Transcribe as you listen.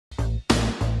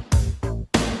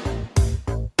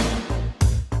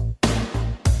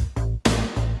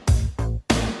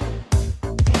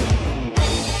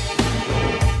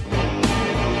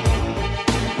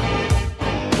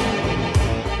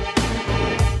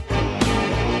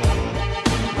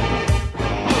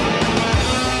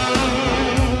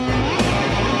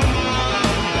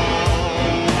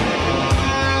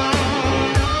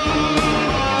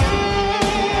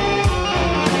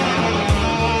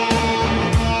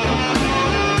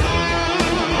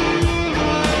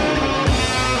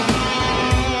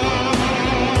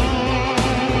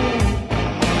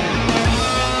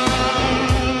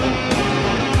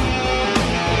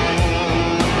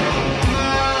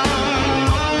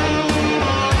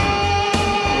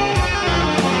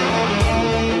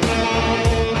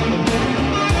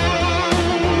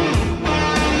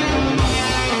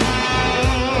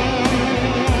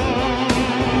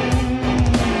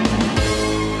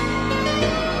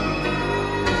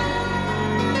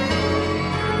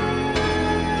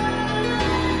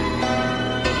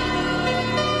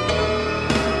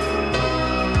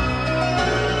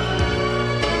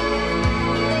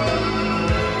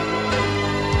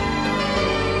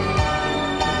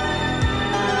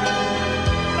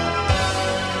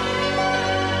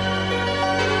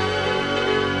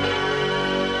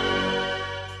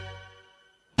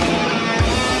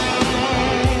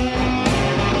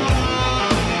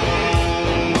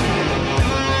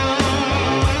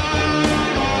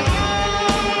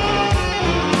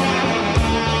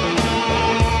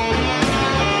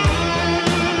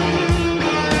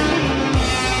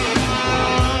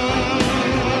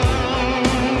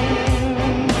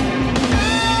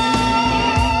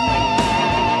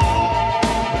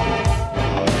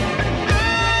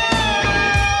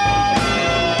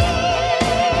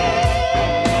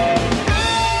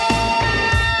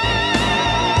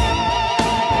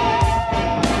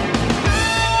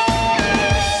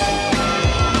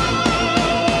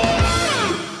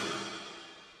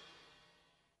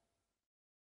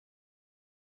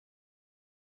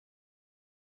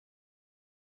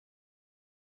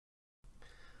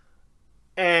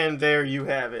And there you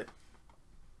have it.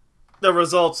 The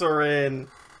results are in.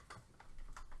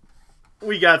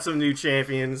 We got some new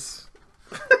champions.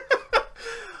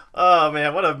 Oh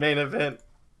man, what a main event.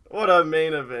 What a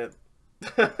main event.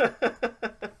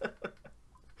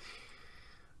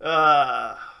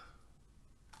 Well,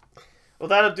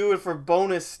 that'll do it for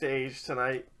bonus stage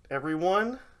tonight,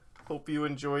 everyone. Hope you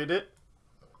enjoyed it.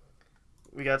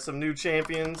 We got some new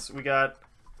champions. We got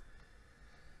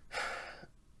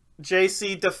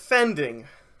JC defending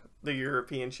the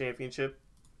European Championship.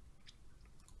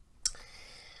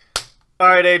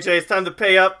 Alright, AJ, it's time to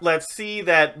pay up. Let's see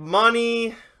that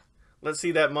money. Let's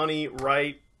see that money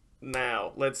right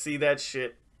now. Let's see that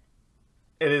shit.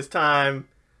 It is time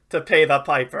to pay the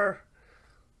piper.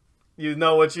 You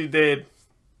know what you did.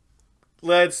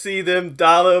 Let's see them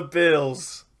dollar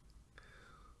bills.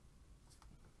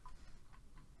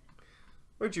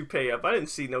 Where'd you pay up? I didn't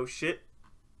see no shit.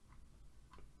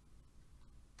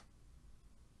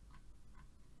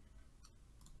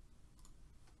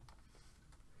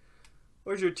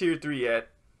 Where's your tier 3 at?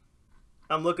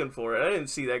 I'm looking for it. I didn't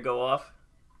see that go off.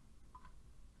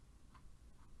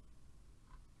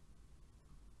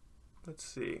 Let's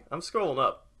see. I'm scrolling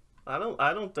up. I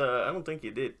don't think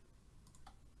you did.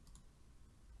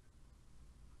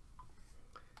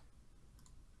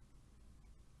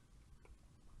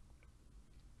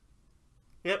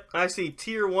 Yep, I see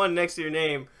tier 1 next to your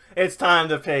name. It's time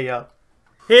to pay up.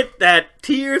 Hit that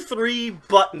tier 3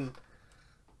 button.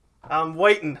 I'm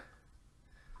waiting.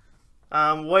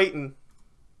 I'm waiting.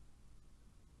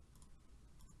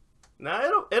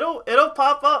 Now it'll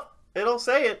pop up. It'll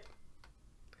say it.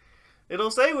 It'll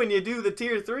say when you do the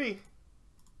tier 3.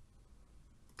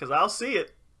 'Cause I'll see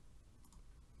it.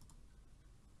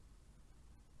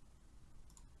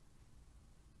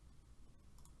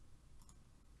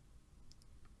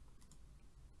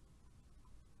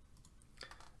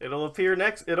 It'll appear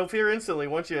next. It'll appear instantly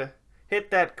once you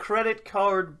hit that credit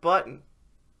card button.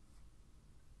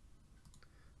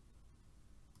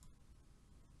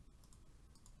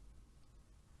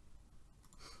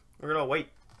 We're gonna wait.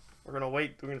 We're gonna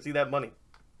wait. We're gonna see that money.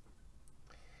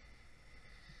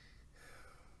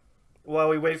 While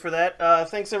we wait for that,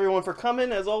 thanks everyone for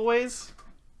coming as always.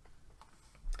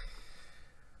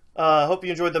 Hope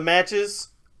you enjoyed the matches.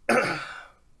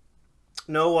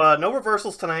 No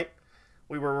reversals tonight.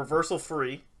 We were reversal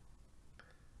free.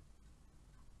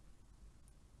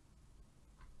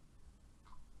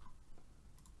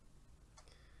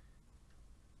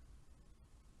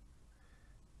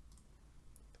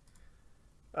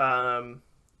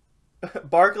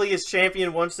 Barkley is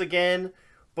champion once again.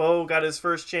 Bo got his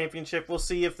first championship. We'll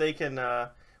see if they can.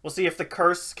 We'll see if the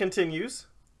curse continues.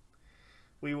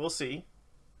 We will see.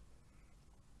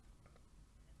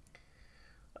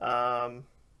 The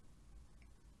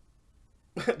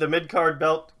mid-card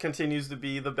belt continues to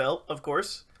be the belt, of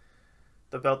course.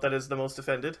 The belt that is the most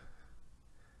defended.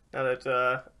 Now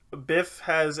that Biff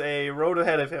has a road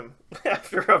ahead of him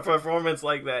after a performance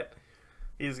like that.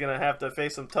 He's going to have to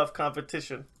face some tough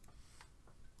competition.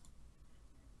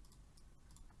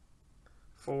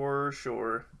 For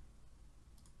sure.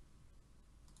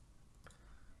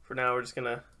 For now, we're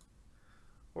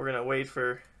going to wait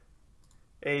for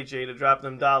AJ to drop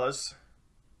them dollars.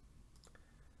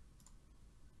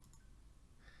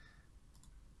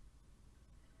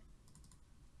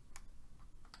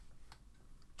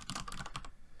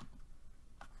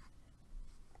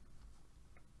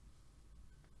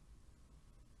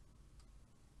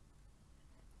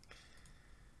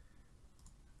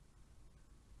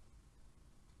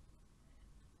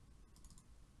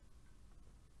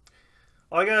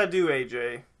 All I gotta do,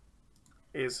 AJ,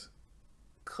 is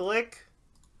click.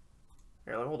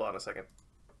 Here, hold on a second.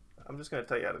 I'm just gonna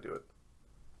tell you how to do it.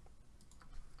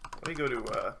 Let me go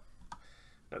to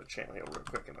another channel here real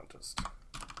quick, and I'll just.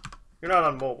 You're not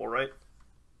on mobile, right?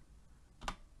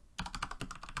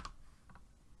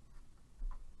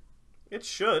 It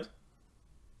should.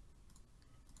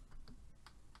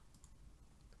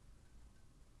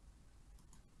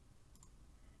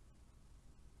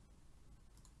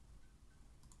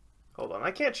 Hold on,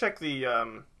 I can't check the,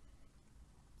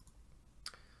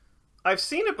 I've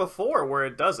seen it before where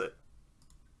it does it.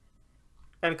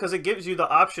 And because it gives you the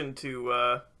option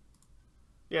to,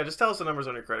 yeah, just tell us the numbers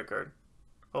on your credit card.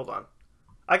 Hold on.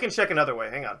 I can check another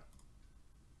way, hang on.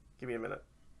 Give me a minute.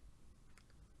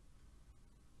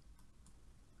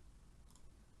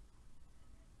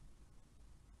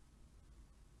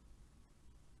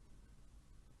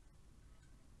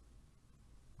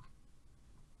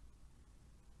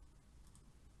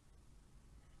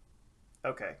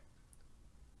 Okay.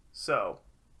 So,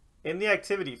 in the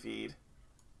activity feed,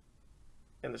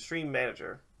 in in the stream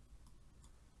manager,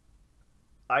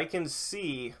 I can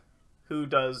see who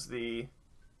does the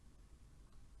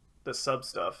sub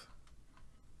stuff.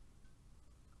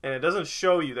 And it doesn't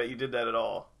show you that you did that at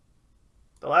all.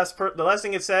 The last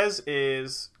thing it says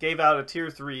is gave out a tier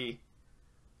 3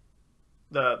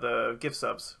 the gift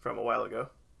subs from a while ago.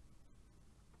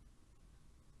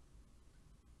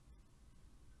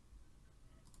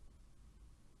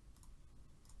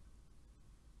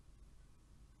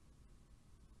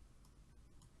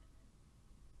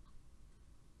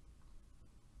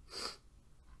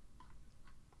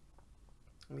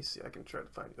 Let me see, I can try to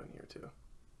find you in here too.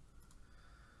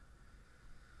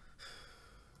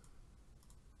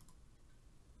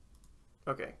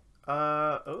 Okay.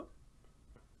 Oh.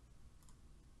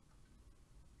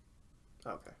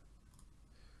 Okay.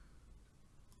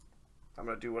 I'm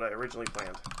gonna do what I originally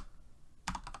planned.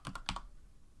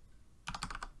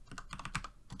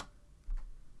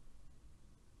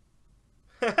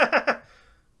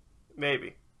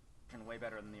 Maybe. And way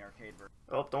better than the arcade version.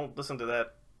 Oh, don't listen to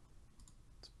that.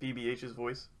 It's BBH's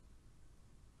voice.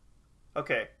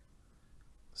 Okay.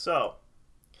 So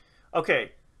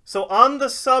on the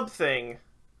sub thing,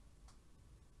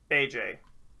 AJ,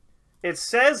 it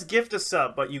says gift a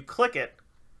sub, but you click it,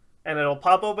 and it'll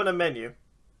pop open a menu.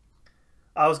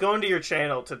 I was going to your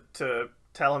channel to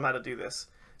tell him how to do this.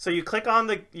 So you click on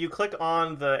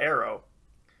the arrow,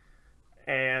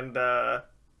 and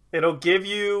it'll give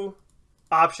you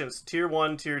options: tier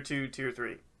 1, tier 2, tier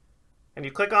 3. And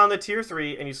you click on the tier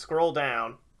 3, and you scroll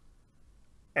down,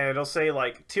 and it'll say,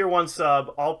 like, tier 1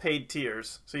 sub, all paid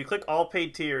tiers. So you click all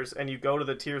paid tiers, and you go to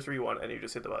the tier 3 one, and you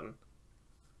just hit the button.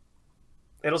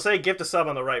 It'll say gift a sub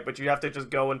on the right, but you have to just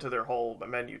go into their whole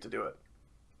menu to do it.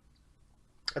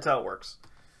 That's how it works.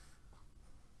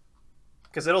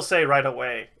 Because it'll say right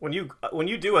away, when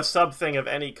you do a sub thing of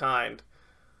any kind,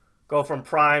 go from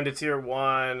Prime to tier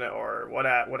 1, or what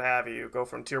have you, go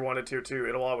from tier 1 to tier 2,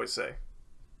 it'll always say.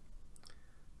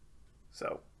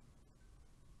 So...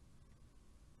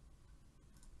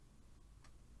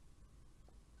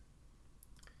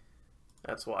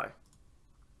 that's why.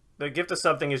 The gift of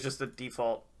sub thing is just the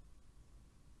default.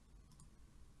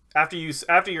 After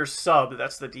your sub,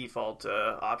 that's the default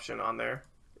option on there.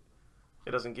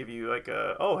 It doesn't give you like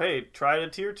a, oh hey, try a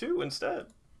tier 2 instead.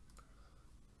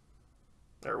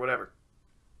 Or whatever.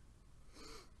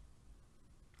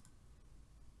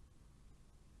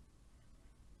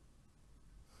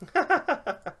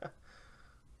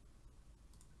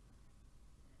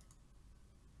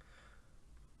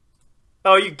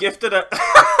 Oh, you gifted a...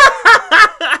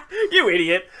 You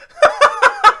idiot.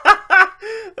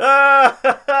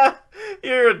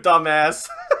 You're a dumbass.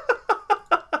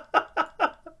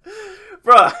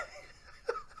 Bruh.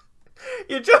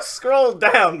 You just scrolled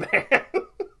down, man.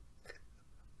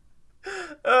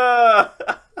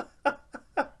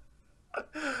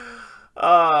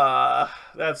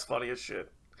 That's funny as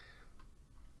shit.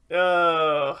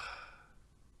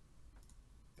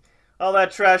 All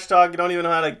that trash talk, you don't even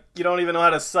know how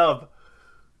to sub.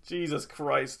 Jesus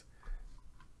Christ.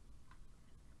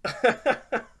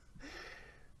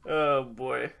 Oh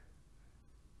boy.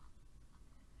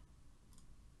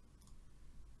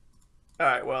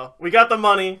 Alright, well, we got the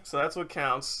money, so that's what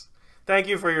counts. Thank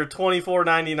you for your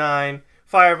 $24.99.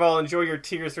 Fireball, enjoy your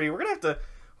tier 3. We're gonna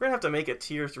have to make a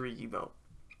tier 3 emote.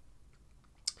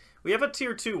 We have a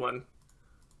tier 2 one.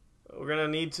 We're gonna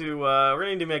need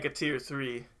to make a tier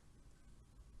 3.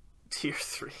 Tier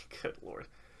 3, good lord.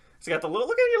 It's got the little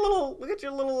look at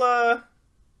your little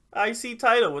IC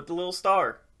title with the little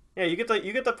star. Yeah, you get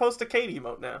the post a Kate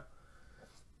emote now.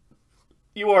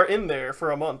 You are in there for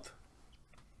a month.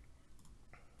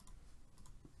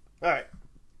 Alright.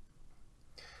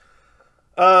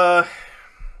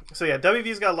 So yeah,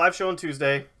 WV's got a live show on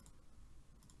Tuesday.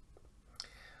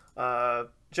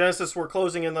 Genesis, we're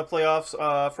closing in the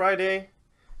playoffs Friday,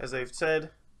 as they've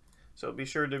said. So be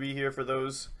sure to be here for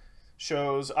those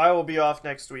shows. I will be off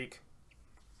next week.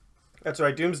 That's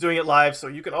right, Doom's doing it live, so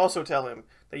you can also tell him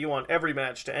that you want every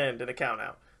match to end in a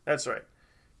count-out. That's right.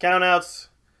 Count-outs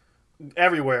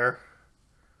everywhere.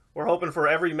 We're hoping for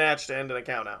every match to end in a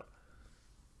count-out.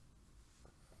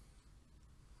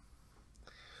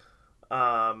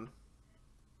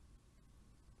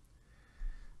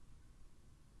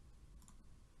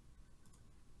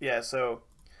 Yeah, so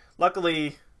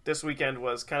luckily this weekend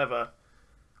was kind of a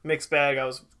mixed bag. I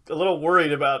was a little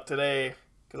worried about today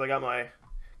because I got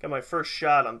my first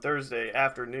shot on Thursday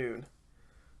afternoon.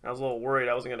 I was a little worried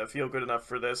I wasn't going to feel good enough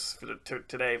for this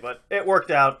today, but it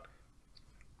worked out.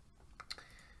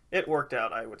 It worked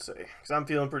out, I would say, because I'm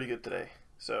feeling pretty good today.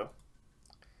 So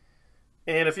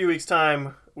in a few weeks'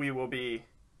 time, we will be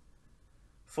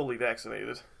fully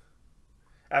vaccinated.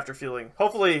 After feeling,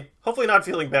 hopefully not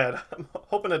feeling bad. I'm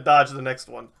hoping to dodge the next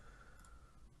one.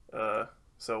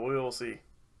 So we will see.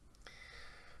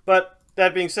 But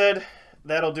that being said,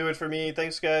 that'll do it for me.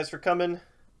 Thanks, guys, for coming.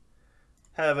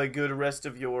 Have a good rest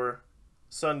of your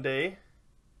Sunday.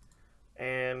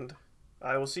 And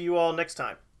I will see you all next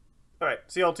time. All right,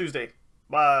 see you all Tuesday.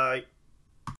 Bye.